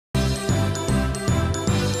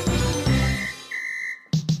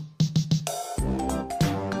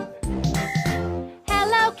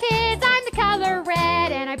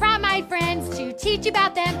teach you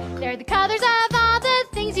about them. They're the colors of all the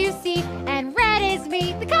things you see, and red is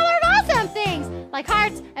me, the color of awesome things, like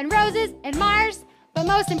hearts and roses and Mars, but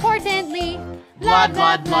most importantly, blood,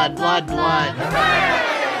 blood, blood, blood, blood.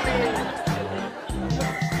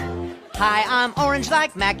 Hi, I'm orange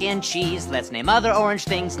like mac and cheese. Let's name other orange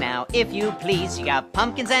things now, if you please. You got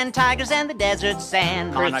pumpkins and tigers and the desert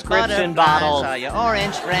sand. Prescription bottles are your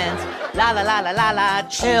orange friends. La la la la la la.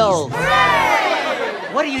 Chill.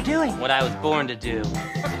 What are you doing? What I was born to do.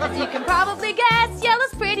 As you can probably guess,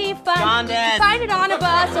 yellow's pretty fun. Jaundice. You can find it on a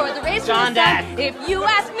bus or the race from the sun. If you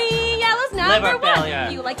ask me, yellow's number Liver one. failure.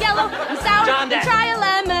 If you like yellow and sour, Jaundice. then try a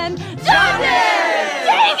lemon. Jaundice!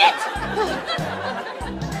 Dang it!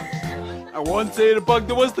 I once ate a bug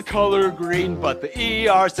that was the color green, but the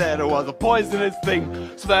ER said it was a poisonous thing.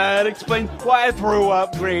 So that explains why I threw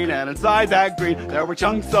up green, and inside that green there were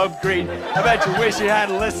chunks of green. I bet you wish you had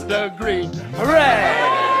listened to green. Hooray!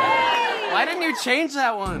 Why didn't you change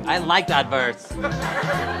that one? I like that verse.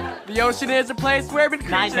 The ocean is a place where creatures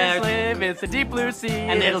Nightmares. live. It's a deep blue sea.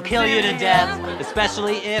 And it'll kill you to death,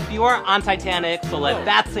 especially if you are on Titanic, so let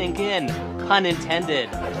that sink in. Pun intended.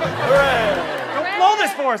 Hooray! Blow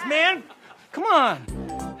this for us, man! Come on!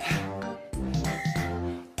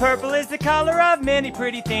 Purple is the color of many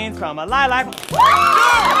pretty things, from a lilac.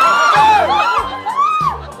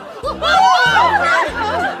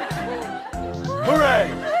 Hooray!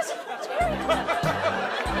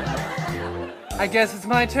 I guess it's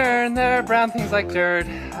my turn. There are brown things like dirt.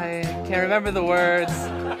 I can't remember the words.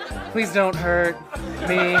 Please don't hurt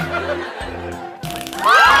me.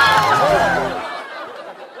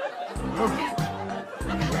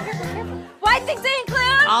 White things they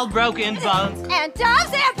include All broken bones and Dove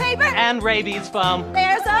sandpaper. and rabies foam.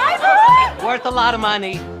 There's ivory. Worth a lot of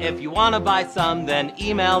money. If you want to buy some, then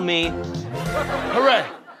email me. Hooray!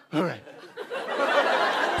 Hooray!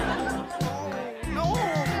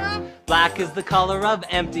 Black is the color of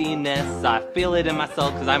emptiness. I feel it in my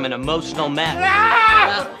soul because I'm an emotional mess.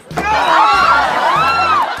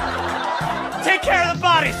 Take care of the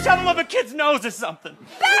body! Shove them up a kid's nose or something!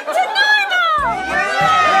 Back to normal.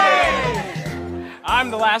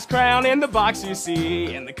 I'm the last crayon in the box you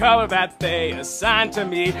see, and the color that they assigned to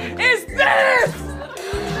me is this!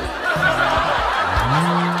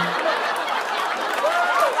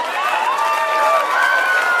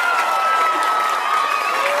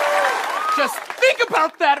 Just think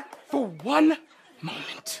about that for one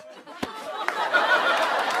moment.